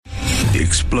The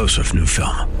explosive new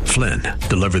film, Flynn,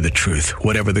 deliver the truth,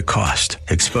 whatever the cost,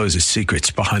 exposes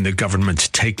secrets behind the government's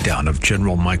takedown of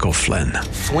General Michael Flynn.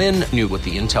 Flynn knew what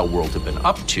the intel world had been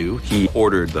up to. He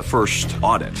ordered the first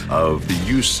audit of the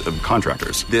use of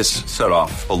contractors. This set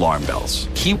off alarm bells.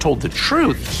 He told the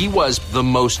truth. He was the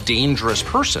most dangerous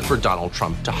person for Donald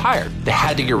Trump to hire. They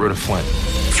had to get rid of Flynn.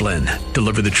 Flynn,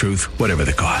 deliver the truth, whatever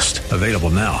the cost. Available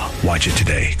now. Watch it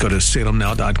today. Go to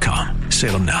salemnow.com.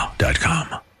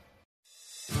 salemnow.com.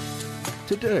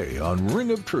 Today on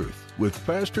Ring of Truth with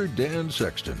Pastor Dan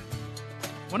Sexton.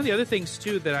 One of the other things,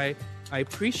 too, that I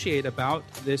appreciate about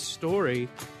this story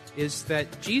is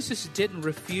that Jesus didn't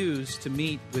refuse to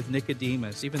meet with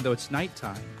Nicodemus, even though it's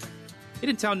nighttime. He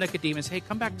didn't tell Nicodemus, hey,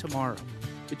 come back tomorrow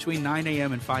between 9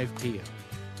 a.m. and 5 p.m.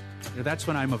 That's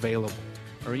when I'm available.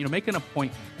 Or, make an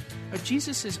appointment.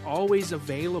 Jesus is always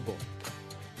available.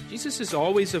 Jesus is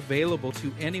always available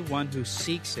to anyone who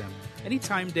seeks him.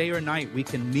 Anytime, day or night, we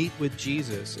can meet with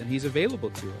Jesus, and he's available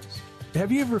to us.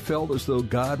 Have you ever felt as though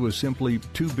God was simply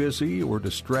too busy or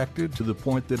distracted to the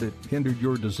point that it hindered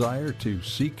your desire to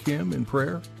seek him in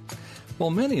prayer?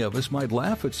 While many of us might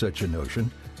laugh at such a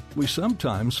notion, we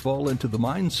sometimes fall into the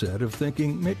mindset of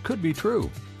thinking it could be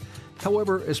true.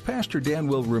 However, as Pastor Dan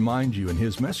will remind you in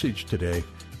his message today,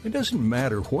 it doesn't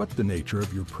matter what the nature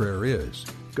of your prayer is.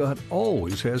 God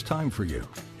always has time for you.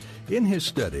 In his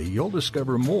study, you'll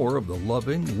discover more of the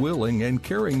loving, willing, and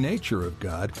caring nature of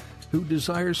God who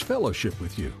desires fellowship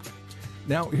with you.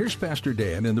 Now, here's Pastor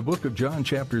Dan in the book of John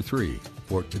chapter 3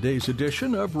 for today's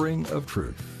edition of Ring of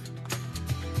Truth.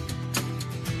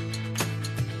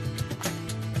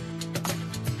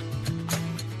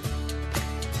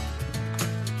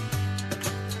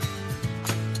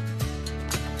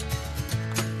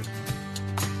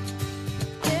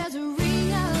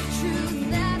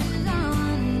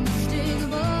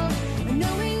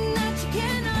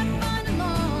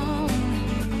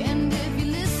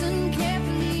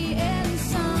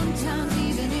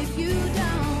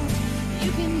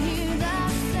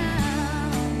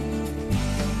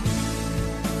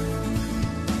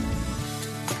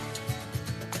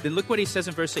 Then look what he says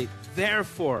in verse 8.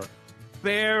 Therefore,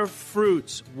 bear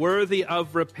fruits worthy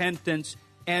of repentance,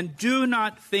 and do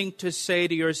not think to say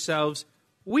to yourselves,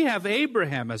 we have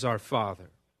Abraham as our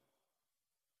father.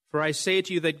 For I say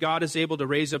to you that God is able to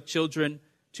raise up children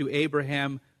to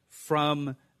Abraham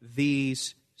from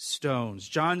these stones.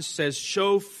 John says,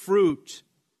 show fruit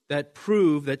that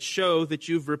prove, that show that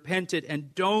you've repented,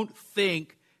 and don't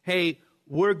think, hey,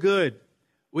 we're good.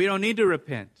 We don't need to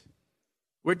repent.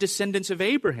 We're descendants of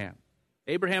Abraham.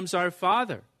 Abraham's our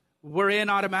father. We're in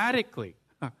automatically.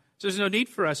 So there's no need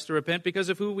for us to repent because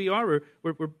of who we are.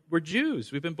 We're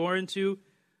Jews. We've been born to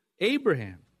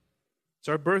Abraham. It's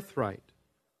our birthright.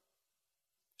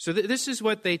 So this is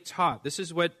what they taught. This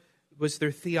is what was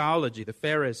their theology, the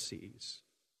Pharisees,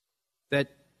 that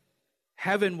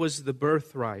heaven was the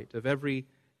birthright of every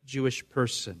Jewish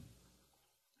person.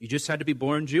 You just had to be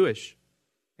born Jewish,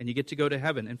 and you get to go to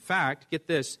heaven. In fact, get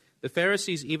this, the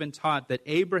Pharisees even taught that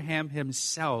Abraham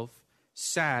himself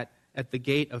sat at the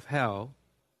gate of hell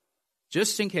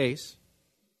just in case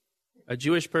a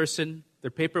Jewish person,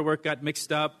 their paperwork got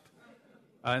mixed up,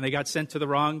 and they got sent to the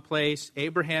wrong place.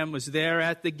 Abraham was there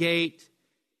at the gate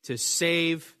to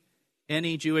save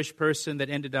any Jewish person that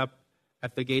ended up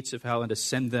at the gates of hell and to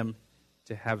send them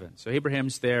to heaven. So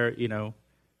Abraham's there, to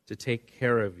take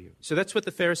care of you. So that's what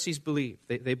the Pharisees believed.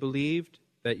 They believed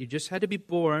that you just had to be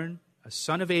born a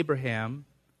son of Abraham,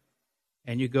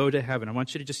 and you go to heaven. I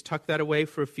want you to just tuck that away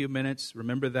for a few minutes.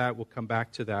 Remember that. We'll come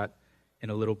back to that in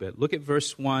a little bit. Look at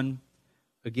verse 1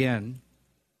 again.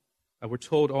 We're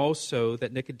told also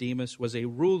that Nicodemus was a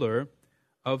ruler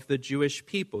of the Jewish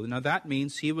people. Now that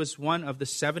means he was one of the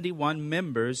 71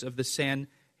 members of the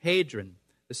Sanhedrin.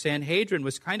 The Sanhedrin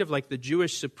was kind of like the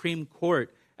Jewish Supreme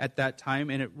Court at that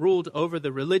time, and it ruled over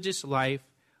the religious life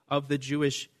of the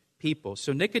Jewish people.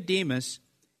 So Nicodemus,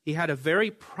 he had a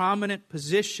very prominent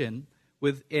position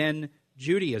within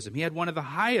Judaism. He had one of the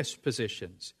highest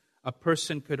positions a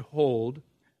person could hold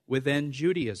within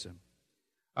Judaism.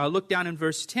 Look down in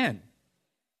verse 10.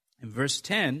 In verse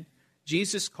 10,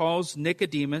 Jesus calls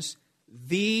Nicodemus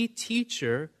the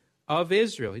teacher of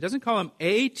Israel. He doesn't call him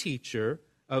a teacher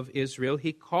of Israel.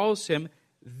 He calls him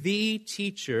the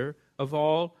teacher of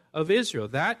all of Israel.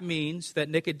 That means that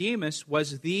Nicodemus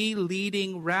was the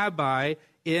leading rabbi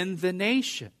in the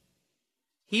nation.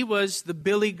 He was the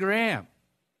Billy Graham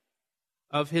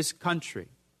of his country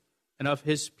and of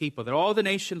his people, that all the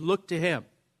nation looked to him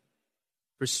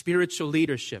for spiritual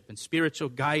leadership and spiritual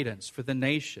guidance for the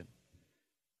nation.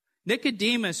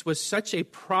 Nicodemus was such a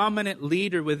prominent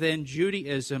leader within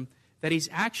Judaism that he's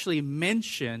actually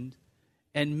mentioned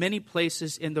in many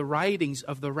places in the writings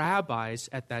of the rabbis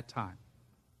at that time.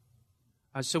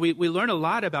 So we learn a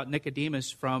lot about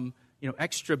Nicodemus from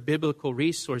extra biblical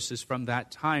resources from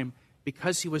that time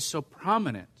because he was so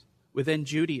prominent within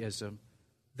Judaism.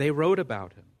 They wrote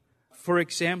about him. For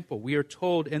example, we are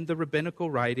told in the rabbinical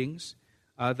writings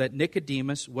that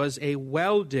Nicodemus was a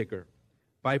well digger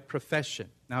by profession.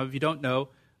 Now, if you don't know,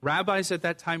 rabbis at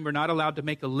that time were not allowed to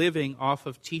make a living off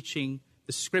of teaching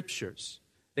the scriptures.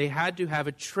 They had to have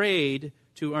a trade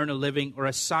to earn a living or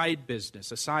a side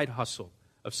business, a side hustle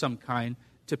of some kind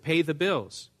to pay the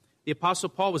bills. The Apostle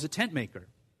Paul was a tent maker.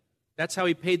 That's how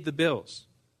he paid the bills.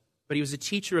 But he was a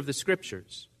teacher of the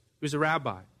scriptures. He was a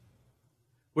rabbi.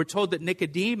 We're told that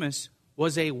Nicodemus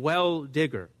was a well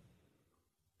digger.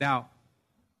 Now,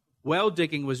 well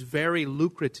digging was very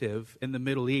lucrative in the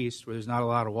Middle East where there's not a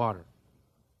lot of water.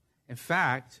 In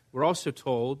fact, we're also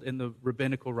told in the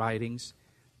rabbinical writings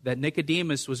that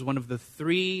Nicodemus was one of the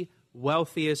 3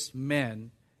 wealthiest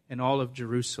men in all of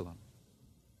Jerusalem.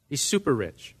 He's super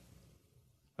rich.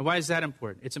 And why is that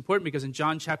important? It's important because in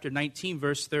John chapter 19,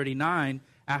 verse 39,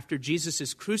 after Jesus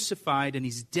is crucified and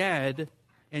he's dead,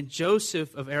 and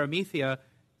Joseph of Arimathea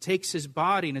takes his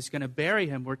body and is going to bury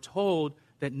him, we're told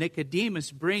that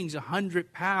Nicodemus brings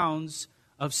 100 pounds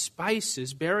of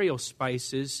spices, burial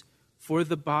spices, for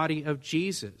the body of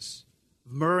Jesus,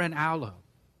 myrrh and aloe.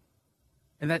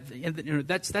 And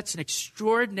that's an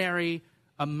extraordinary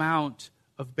amount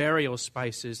of burial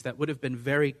spices that would have been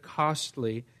very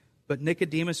costly. But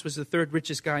Nicodemus was the 3rd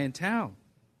richest guy in town.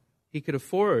 He could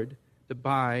afford to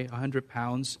buy 100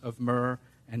 pounds of myrrh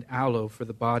and aloe for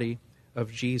the body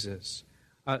of Jesus.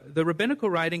 The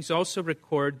rabbinical writings also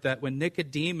record that when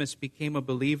Nicodemus became a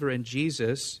believer in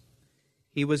Jesus,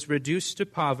 he was reduced to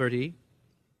poverty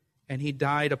and he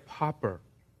died a pauper.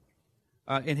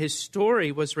 And his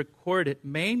story was recorded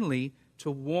mainly to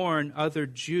warn other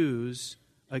Jews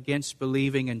against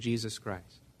believing in Jesus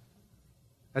Christ.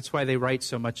 That's why they write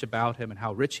so much about him and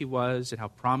how rich he was and how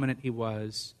prominent he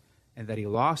was and that he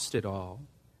lost it all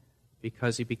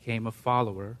because he became a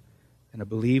follower and a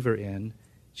believer in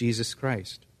Jesus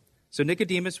Christ. So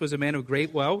Nicodemus was a man of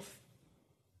great wealth.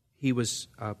 He was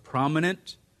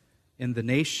prominent in the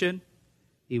nation.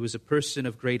 He was a person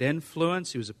of great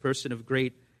influence. He was a person of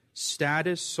great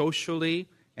status socially,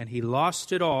 and he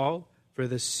lost it all for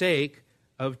the sake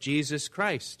of Jesus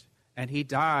Christ. And he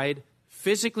died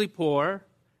physically poor,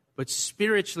 but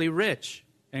spiritually rich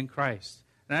in Christ.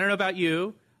 And I don't know about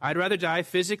you, I'd rather die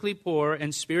physically poor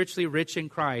and spiritually rich in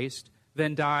Christ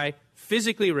than die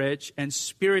physically rich and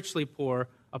spiritually poor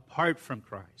apart from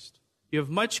Christ. You have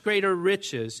much greater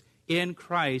riches in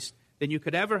Christ than you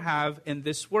could ever have in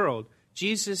this world.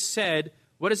 Jesus said,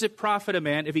 what does it profit a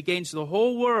man if he gains the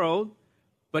whole world,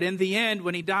 but in the end,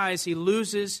 when he dies, he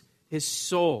loses his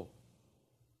soul?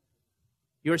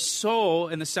 Your soul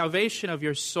and the salvation of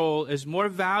your soul is more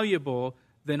valuable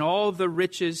than all the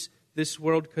riches this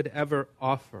world could ever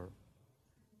offer.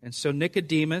 And so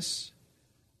Nicodemus,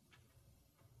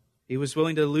 he was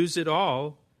willing to lose it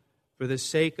all for the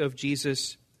sake of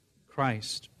Jesus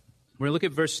Christ. We're going to look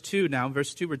at verse 2 now. In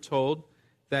verse 2, we're told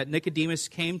that Nicodemus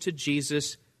came to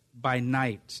Jesus by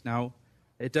night. Now,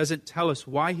 it doesn't tell us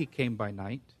why he came by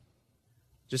night,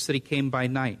 just that he came by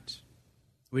night.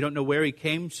 We don't know where he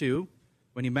came to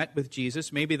when he met with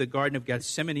Jesus. Maybe the Garden of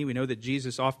Gethsemane. We know that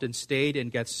Jesus often stayed in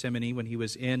Gethsemane when he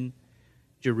was in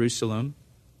Jerusalem.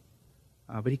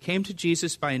 But he came to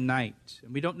Jesus by night.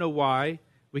 And we don't know why.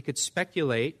 We could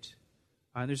speculate.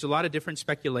 There's a lot of different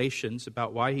speculations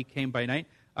about why he came by night.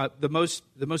 The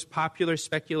most popular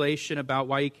speculation about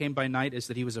why he came by night is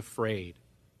that he was afraid.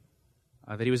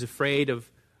 That he was afraid of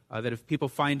that if people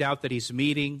find out that he's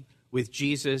meeting with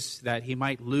Jesus, that he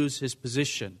might lose his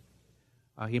position.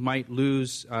 He might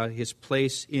lose his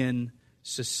place in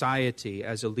society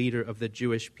as a leader of the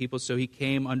Jewish people. So he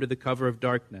came under the cover of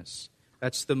darkness.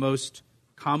 That's the most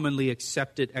commonly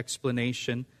accepted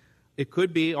explanation. It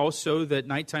could be also that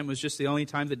nighttime was just the only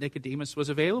time that Nicodemus was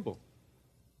available.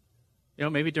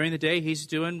 Maybe during the day he's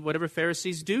doing whatever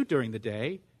Pharisees do during the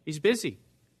day. He's busy. He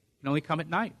can only come at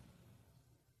night.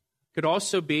 Could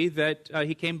also be that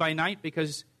he came by night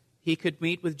because he could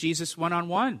meet with Jesus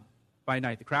one-on-one by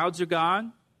night. The crowds are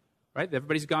gone, right?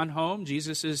 Everybody's gone home.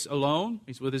 Jesus is alone.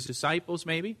 He's with his disciples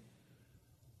maybe.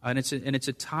 And it's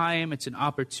a time, it's an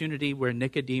opportunity where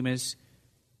Nicodemus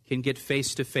can get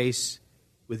face-to-face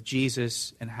with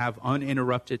Jesus and have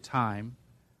uninterrupted time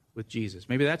with Jesus.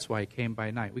 Maybe that's why he came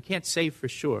by night. We can't say for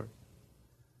sure.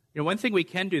 One thing we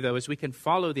can do, though, is we can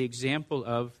follow the example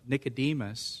of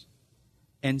Nicodemus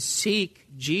and seek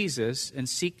Jesus and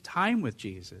seek time with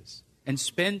Jesus and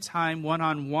spend time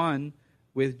one-on-one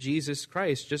with Jesus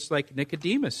Christ, just like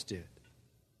Nicodemus did.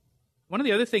 One of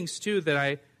the other things, too, that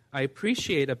I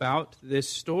appreciate about this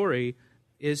story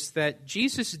is that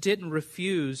Jesus didn't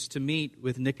refuse to meet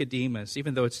with Nicodemus,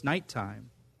 even though it's nighttime.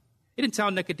 He didn't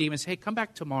tell Nicodemus, hey, come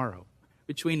back tomorrow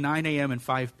between 9 a.m. and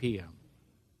 5 p.m.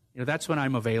 That's when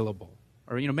I'm available.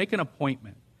 Or, make an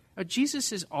appointment. Now,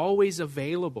 Jesus is always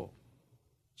available.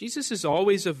 Jesus is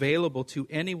always available to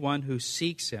anyone who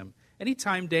seeks him.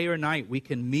 Anytime, day or night, we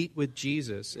can meet with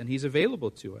Jesus, and he's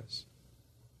available to us.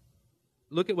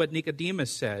 Look at what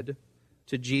Nicodemus said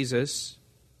to Jesus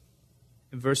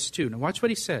in verse 2. Now watch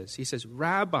what he says. He says,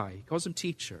 Rabbi, he calls him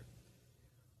teacher,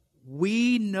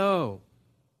 we know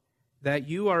that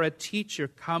you are a teacher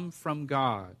come from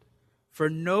God, for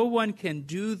no one can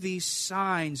do these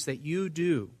signs that you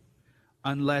do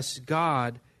unless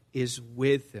God is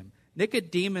with him.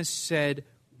 Nicodemus said,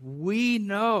 we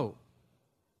know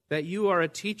that you are a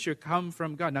teacher come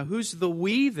from God. Now who's the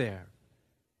we there?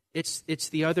 It's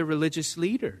the other religious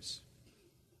leaders.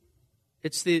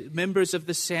 It's the members of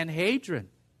the Sanhedrin.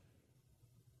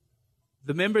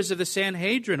 The members of the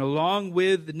Sanhedrin, along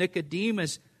with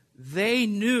Nicodemus, they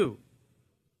knew.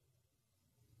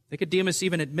 Nicodemus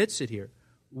even admits it here.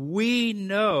 We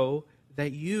know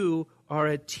that you are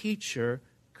a teacher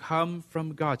come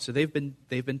from God. So they've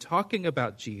been talking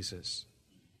about Jesus.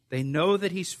 They know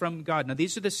that he's from God. Now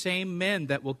these are the same men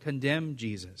that will condemn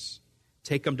Jesus,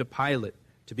 take him to Pilate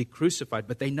to be crucified,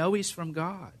 but they know he's from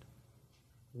God.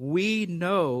 We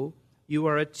know you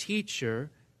are a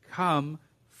teacher come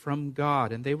from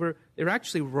God. And they're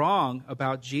actually wrong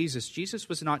about Jesus. Jesus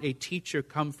was not a teacher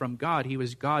come from God. He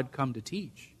was God come to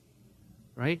teach.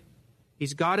 Right?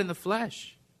 He's God in the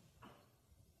flesh.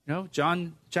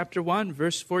 John chapter 1,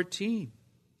 verse 14.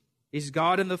 He's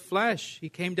God in the flesh. He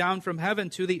came down from heaven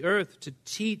to the earth to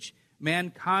teach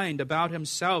mankind about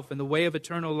himself and the way of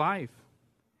eternal life.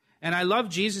 And I love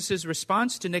Jesus'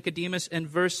 response to Nicodemus in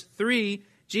verse 3.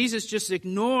 Jesus just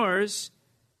ignores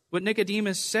what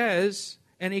Nicodemus says,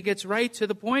 and he gets right to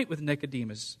the point with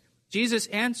Nicodemus. Jesus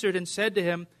answered and said to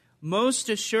him, most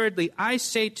assuredly, I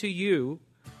say to you,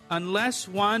 unless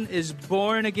one is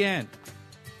born again,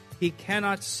 he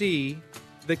cannot see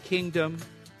the kingdom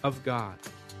of God.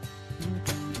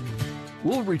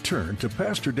 We'll return to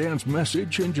Pastor Dan's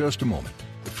message in just a moment.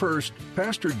 First,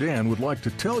 Pastor Dan would like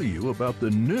to tell you about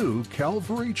the new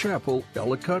Calvary Chapel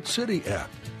Ellicott City app.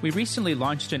 We recently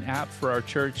launched an app for our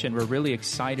church, and we're really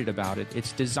excited about it.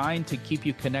 It's designed to keep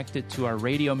you connected to our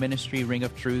radio ministry, Ring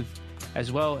of Truth,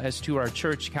 as well as to our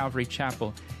church, Calvary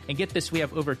Chapel. And get this, we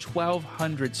have over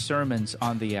 1,200 sermons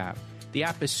on the app. The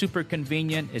app is super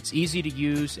convenient, it's easy to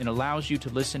use, and allows you to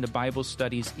listen to Bible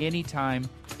studies anytime,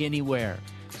 anywhere.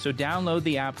 So download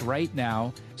the app right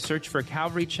now, search for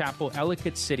Calvary Chapel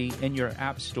Ellicott City in your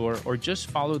app store, or just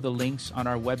follow the links on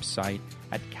our website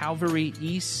at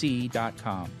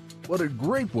calvaryec.com. What a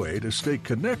great way to stay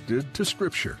connected to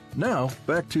Scripture. Now,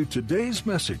 back to today's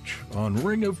message on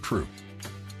Ring of Truth.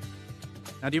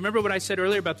 Now, do you remember what I said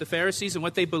earlier about the Pharisees and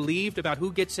what they believed about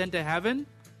who gets into heaven?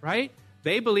 Right?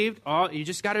 They believed, you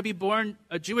just got to be born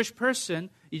a Jewish person.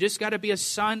 You just got to be a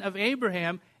son of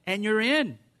Abraham, and you're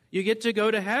in. You get to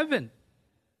go to heaven.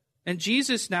 And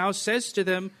Jesus now says to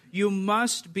them, you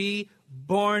must be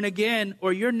born again,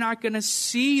 or you're not going to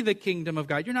see the kingdom of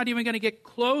God. You're not even going to get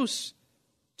close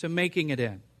to making it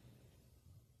in.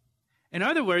 In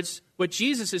other words, what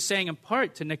Jesus is saying in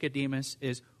part to Nicodemus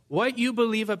is, what you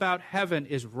believe about heaven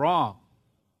is wrong.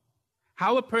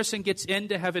 How a person gets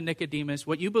into heaven, Nicodemus,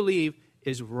 what you believe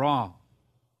is wrong.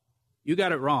 You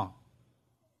got it wrong.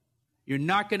 You're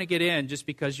not going to get in just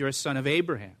because you're a son of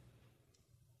Abraham.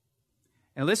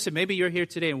 And listen, maybe you're here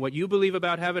today, and what you believe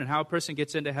about heaven and how a person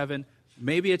gets into heaven,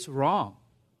 maybe it's wrong.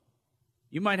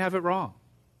 You might have it wrong.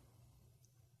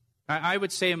 I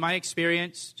would say in my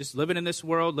experience, just living in this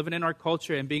world, living in our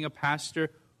culture, and being a pastor,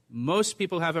 most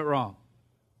people have it wrong.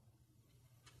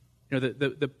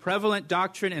 The prevalent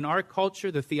doctrine in our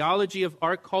culture, the theology of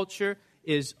our culture,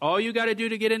 is all you got to do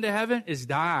to get into heaven is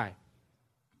die.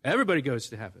 Everybody goes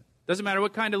to heaven. Doesn't matter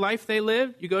what kind of life they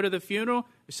live. You go to the funeral,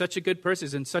 you're such a good person,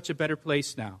 is in such a better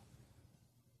place now.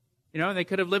 They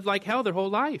could have lived like hell their whole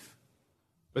life,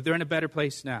 but they're in a better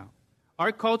place now.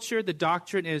 Our culture, the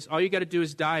doctrine is all you got to do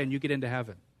is die and you get into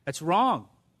heaven. That's wrong.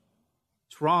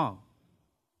 It's wrong.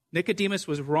 Nicodemus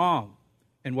was wrong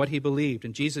in what he believed,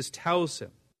 and Jesus tells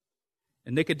him.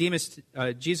 And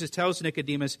Jesus tells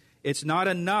Nicodemus, it's not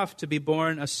enough to be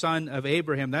born a son of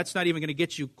Abraham. That's not even going to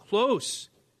get you close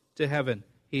to heaven,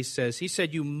 he says. He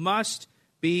said, you must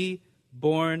be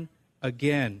born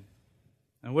again.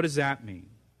 Now, what does that mean?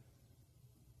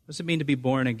 What What does it mean to be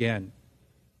born again?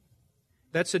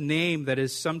 That's a name that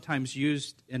is sometimes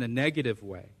used in a negative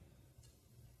way.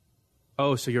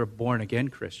 Oh, so you're a born-again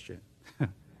Christian.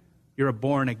 You're a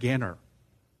born-againer.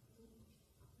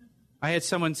 I had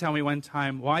someone tell me one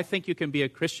time, well, I think you can be a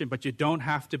Christian, but you don't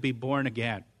have to be born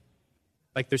again.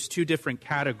 Like there's two different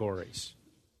categories,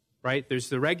 right? There's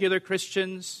the regular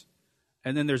Christians,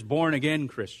 and then there's born-again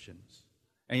Christians.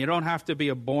 And you don't have to be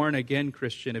a born-again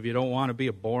Christian if you don't want to be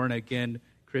a born-again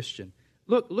Christian.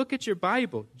 Look at your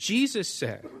Bible. Jesus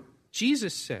said, he's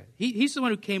the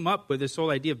one who came up with this whole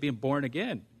idea of being born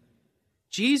again.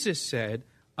 Jesus said,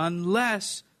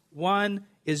 unless one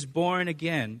is born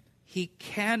again, he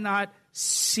cannot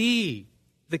see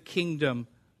the kingdom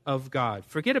of God.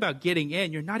 Forget about getting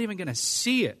in. You're not even going to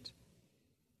see it.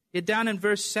 Yet down in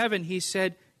verse 7, he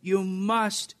said, you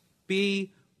must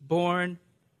be born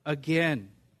again.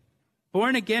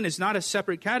 Born again is not a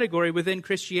separate category within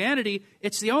Christianity.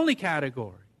 It's the only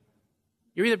category.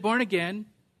 You're either born again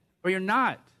or you're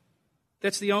not.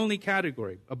 That's the only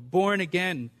category, a born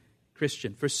again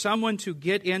Christian. For someone to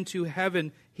get into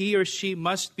heaven, he or she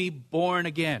must be born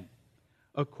again,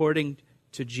 according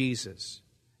to Jesus.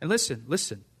 And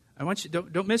listen. I want you,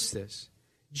 don't miss this.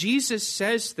 Jesus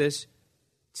says this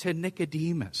to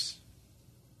Nicodemus.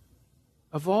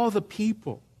 Of all the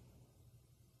people,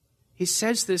 he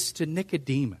says this to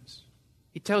Nicodemus.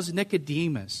 He tells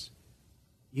Nicodemus,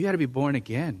 you got to be born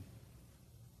again.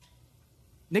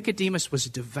 Nicodemus was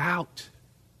devout.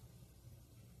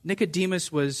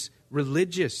 Nicodemus was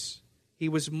religious. He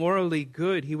was morally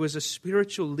good. He was a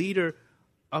spiritual leader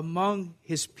among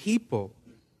his people.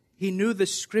 He knew the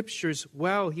Scriptures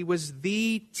well. He was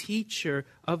the teacher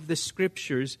of the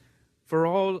Scriptures for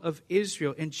all of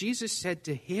Israel. And Jesus said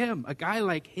to him, a guy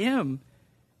like him,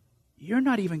 you're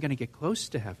not even going to get close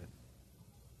to heaven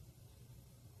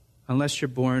unless you're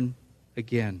born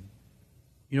again.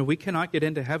 You know, we cannot get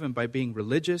into heaven by being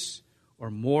religious or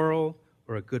moral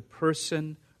or a good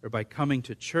person or by coming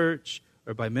to church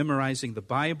or by memorizing the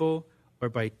Bible or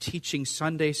by teaching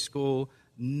Sunday school.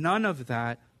 None of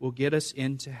that will get us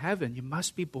into heaven. You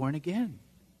must be born again.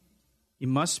 You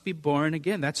must be born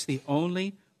again. That's the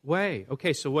only way.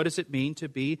 Okay, so what does it mean to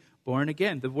be born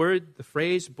again? The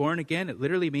phrase born again, it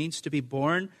literally means to be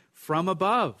born from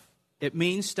above. It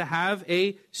means to have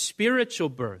a spiritual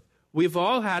birth. We've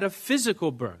all had a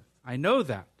physical birth. I know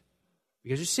that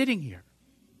because you're sitting here.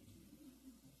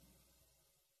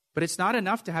 But it's not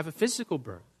enough to have a physical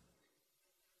birth.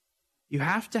 You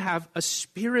have to have a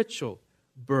spiritual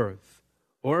birth,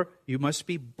 or you must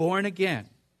be born again,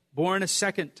 born a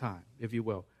second time, if you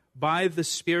will, by the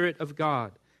Spirit of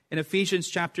God. In Ephesians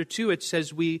chapter 2, it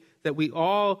says that we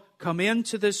all come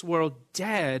into this world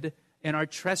dead in our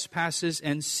trespasses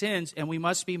and sins, and we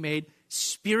must be made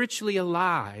spiritually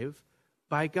alive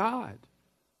by God.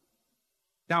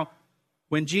 Now,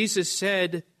 when Jesus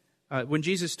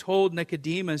told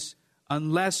Nicodemus,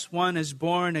 unless one is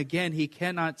born again, he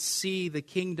cannot see the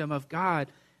kingdom of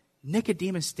God,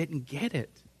 Nicodemus didn't get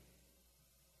it.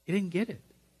 He didn't get it.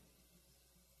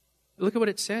 Look at what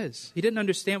it says. He didn't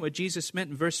understand what Jesus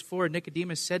meant in verse 4.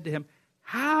 Nicodemus said to him,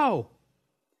 How?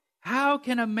 How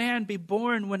can a man be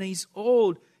born when he's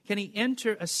old? Can he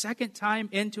enter a second time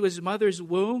into his mother's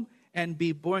womb and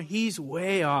be born? He's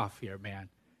way off here, man.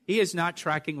 He is not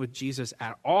tracking with Jesus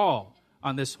at all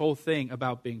on this whole thing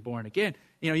about being born again.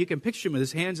 You know, you can picture him with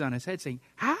his hands on his head saying,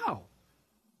 How?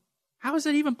 How is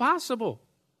that even possible?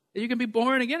 That you can be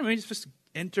born again? I mean, just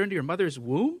enter into your mother's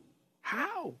womb?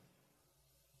 How?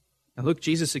 And look,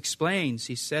 Jesus explains,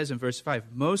 he says in verse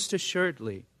 5, most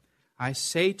assuredly, I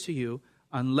say to you,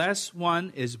 unless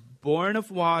one is born of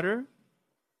water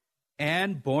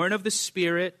and born of the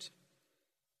Spirit,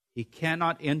 he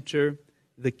cannot enter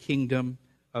the kingdom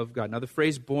of God. Now, the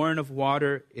phrase born of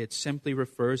water, it simply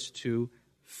refers to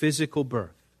physical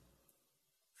birth.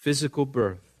 Physical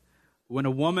birth. When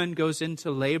a woman goes into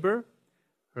labor,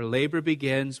 her labor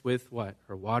begins with what?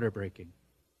 Her water breaking.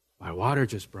 My water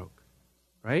just broke,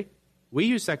 right? We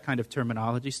use that kind of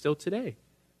terminology still today.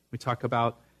 We talk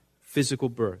about physical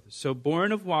birth. So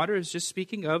born of water is just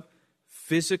speaking of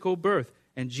physical birth.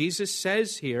 And Jesus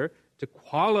says here, to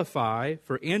qualify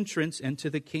for entrance into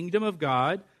the kingdom of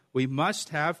God, we must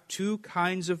have two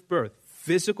kinds of birth.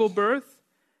 Physical birth,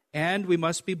 and we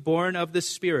must be born of the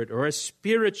Spirit, or a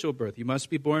spiritual birth. You must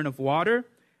be born of water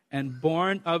and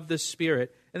born of the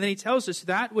Spirit. And then he tells us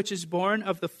that which is born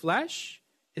of the flesh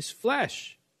is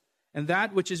flesh. And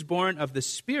that which is born of the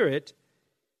Spirit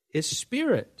is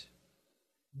spirit.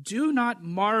 Do not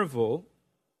marvel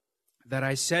that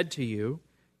I said to you,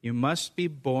 you must be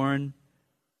born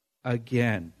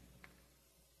again.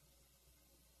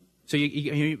 So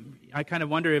I kind of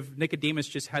wonder if Nicodemus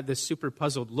just had this super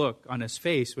puzzled look on his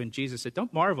face when Jesus said,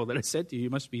 don't marvel that I said to you, you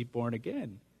must be born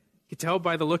again. You could tell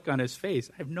by the look on his face.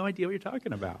 I have no idea what you're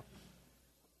talking about.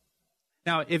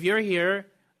 Now, if you're here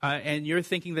and you're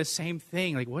thinking the same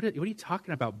thing, like, what are you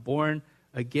talking about, born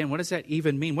again? What does that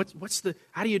even mean?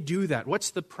 How do you do that?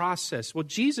 What's the process? Well,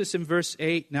 Jesus in verse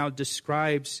 8 now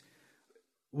describes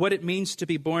what it means to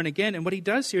be born again. And what he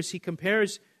does here is he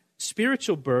compares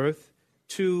spiritual birth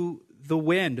to the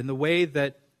wind and the way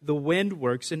that the wind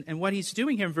works. And what he's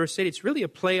doing here in verse 8, it's really a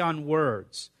play on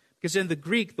words. Because in the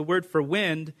Greek, the word for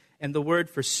wind and the word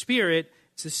for spirit,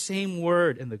 it's the same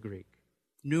word in the Greek,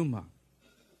 pneuma.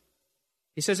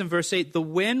 He says in verse 8, the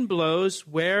wind blows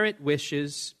where it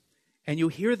wishes, and you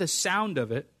hear the sound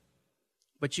of it,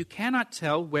 but you cannot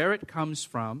tell where it comes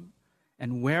from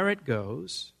and where it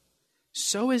goes.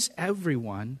 So is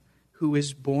everyone who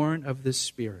is born of the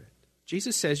Spirit.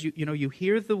 Jesus says, you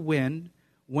hear the wind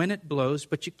when it blows,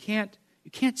 but you can't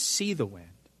see the wind.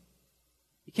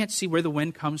 You can't see where the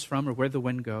wind comes from or where the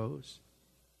wind goes.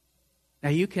 Now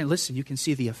you can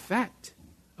see the effect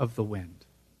of the wind,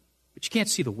 but you can't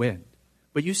see the wind.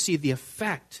 But you see the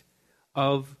effect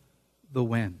of the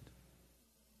wind.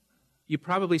 You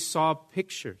probably saw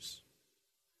pictures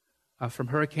from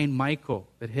Hurricane Michael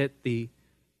that hit the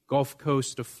Gulf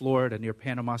Coast of Florida near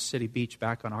Panama City Beach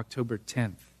back on October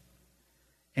 10th.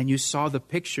 And you saw the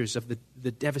pictures of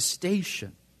the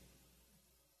devastation.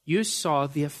 You saw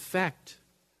the effect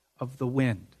of the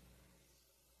wind.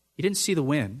 You didn't see the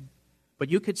wind, but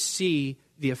you could see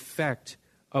the effect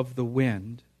of the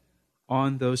wind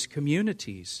on those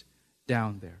communities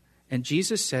down there. And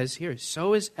Jesus says here,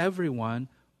 so is everyone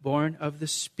born of the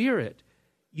Spirit.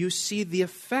 You see the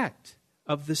effect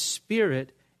of the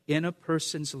Spirit in a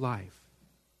person's life.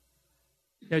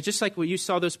 Just like when you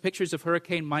saw those pictures of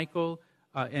Hurricane Michael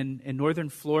in northern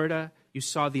Florida, you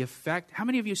saw the effect. How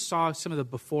many of you saw some of the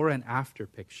before and after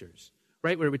pictures?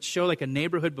 Right, where it would show like a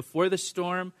neighborhood before the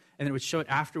storm, and it would show it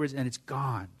afterwards, and it's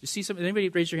gone. Did you see some? Anybody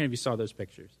raise your hand if you saw those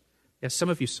pictures? Yes, some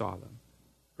of you saw them,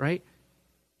 right?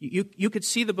 You could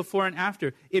see the before and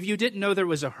after. If you didn't know there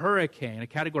was a hurricane, a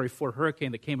Category 4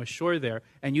 hurricane that came ashore there,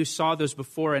 and you saw those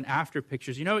before and after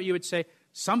pictures, you know what you would say?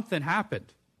 Something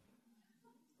happened,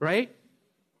 right?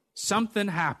 Something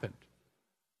happened.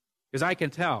 Because I can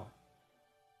tell.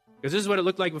 Because this is what it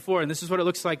looked like before, and this is what it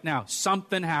looks like now.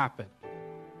 Something happened.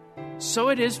 So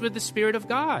it is with the Spirit of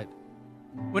God.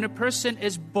 When a person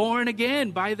is born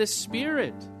again by the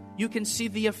Spirit, you can see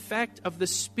the effect of the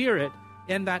Spirit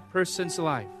in that person's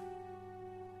life.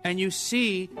 And you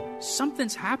see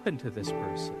something's happened to this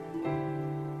person.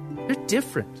 They're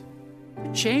different.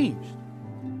 They're changed.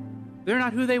 They're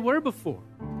not who they were before.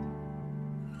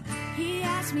 He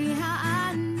asked me how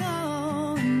I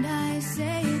know, and I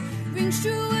say it rings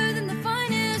truer than the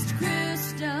finest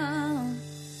crystal.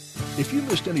 If you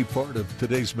missed any part of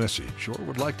today's message or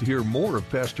would like to hear more of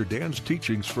Pastor Dan's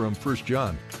teachings from 1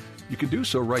 John, you can do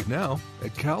so right now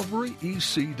at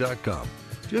calvaryec.com.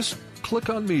 Just click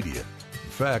on Media. In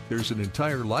fact, there's an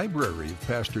entire library of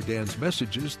Pastor Dan's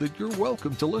messages that you're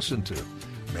welcome to listen to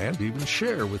and even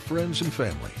share with friends and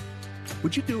family.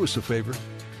 Would you do us a favor?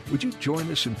 Would you join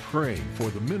us in praying for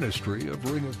the ministry of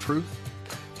Ring of Truth?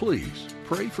 Please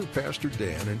pray for Pastor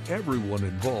Dan and everyone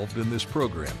involved in this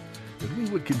program, that we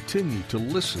would continue to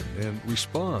listen and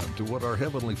respond to what our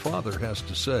Heavenly Father has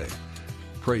to say.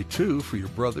 Pray, too, for your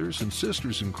brothers and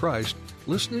sisters in Christ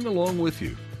listening along with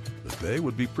you, that they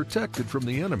would be protected from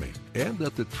the enemy, and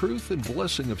that the truth and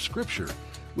blessing of Scripture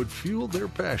would fuel their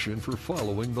passion for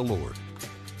following the Lord.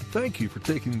 Thank you for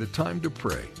taking the time to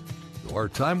pray. Though our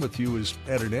time with you is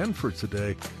at an end for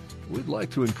today, we'd like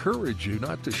to encourage you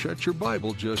not to shut your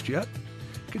Bible just yet.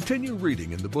 Continue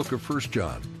reading in the book of 1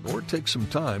 John, or take some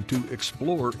time to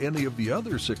explore any of the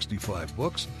other 65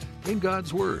 books in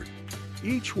God's Word.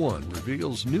 Each one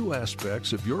reveals new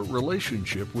aspects of your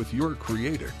relationship with your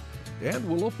Creator and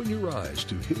will open your eyes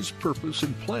to His purpose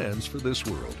and plans for this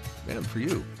world and for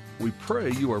you. We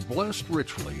pray you are blessed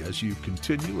richly as you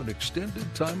continue an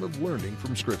extended time of learning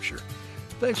from Scripture.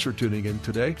 Thanks for tuning in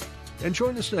today, and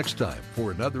join us next time for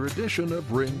another edition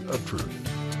of Ring of Truth.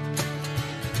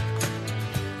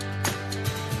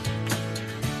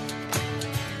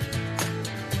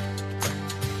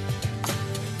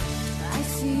 I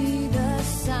see the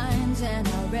signs and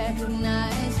I recognize